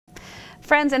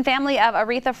Friends and family of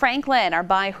Aretha Franklin are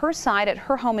by her side at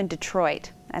her home in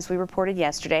Detroit. As we reported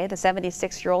yesterday, the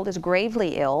 76-year-old is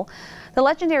gravely ill. The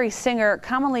legendary singer,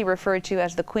 commonly referred to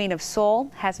as the Queen of Soul,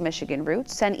 has Michigan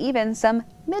roots and even some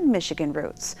mid-Michigan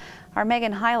roots. Our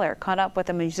Megan Heiler caught up with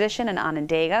a musician in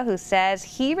Onondaga who says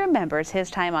he remembers his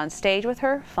time on stage with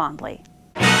her fondly.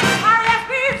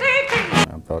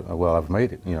 I thought, well, I've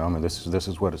made it. I mean, this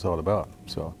is what it's all about.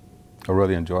 So I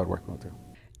really enjoyed working with her.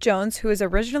 Jones, who is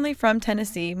originally from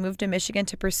Tennessee, moved to Michigan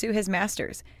to pursue his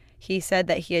master's. He said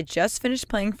that he had just finished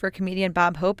playing for comedian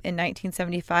Bob Hope in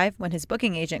 1975 when his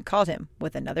booking agent called him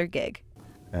with another gig.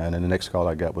 And then the next call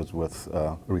I got was with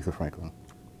Aretha Franklin.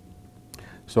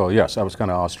 So yes, I was kind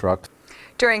of awestruck.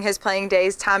 During his playing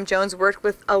days, Tom Jones worked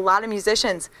with a lot of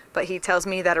musicians, but he tells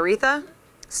me that Aretha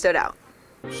stood out.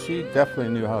 She definitely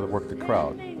knew how to work the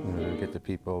crowd, to get the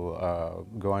people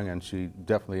going, and she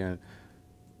definitely,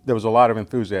 there was a lot of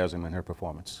enthusiasm in her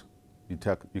performance. You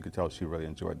could tell she really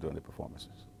enjoyed doing the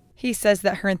performances. He says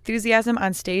that her enthusiasm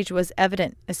on stage was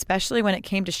evident, especially when it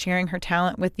came to sharing her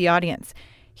talent with the audience.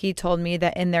 He told me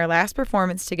that in their last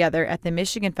performance together at the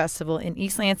Michigan Festival in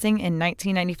East Lansing in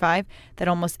 1995, that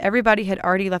almost everybody had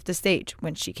already left the stage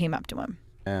when she came up to him.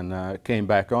 And came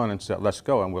back on and said, "Let's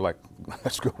go." And we're like,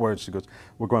 "Let's go where?" And she goes,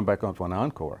 "We're going back on for an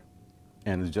encore."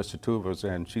 And it's just the two of us,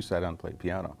 and she sat down and played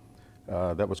piano.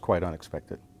 That was quite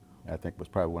unexpected. I think it was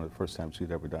probably one of the first times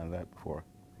she'd ever done that before.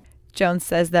 Jones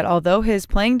says that although his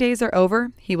playing days are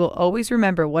over, he will always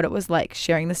remember what it was like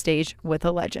sharing the stage with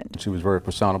a legend. She was very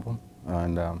personable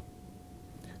and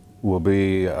will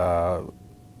be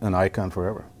an icon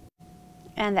forever.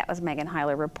 And that was Megan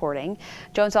Heiler reporting.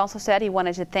 Jones also said he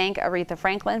wanted to thank Aretha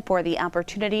Franklin for the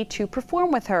opportunity to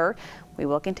perform with her. We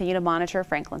will continue to monitor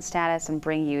Franklin's status and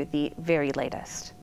bring you the very latest.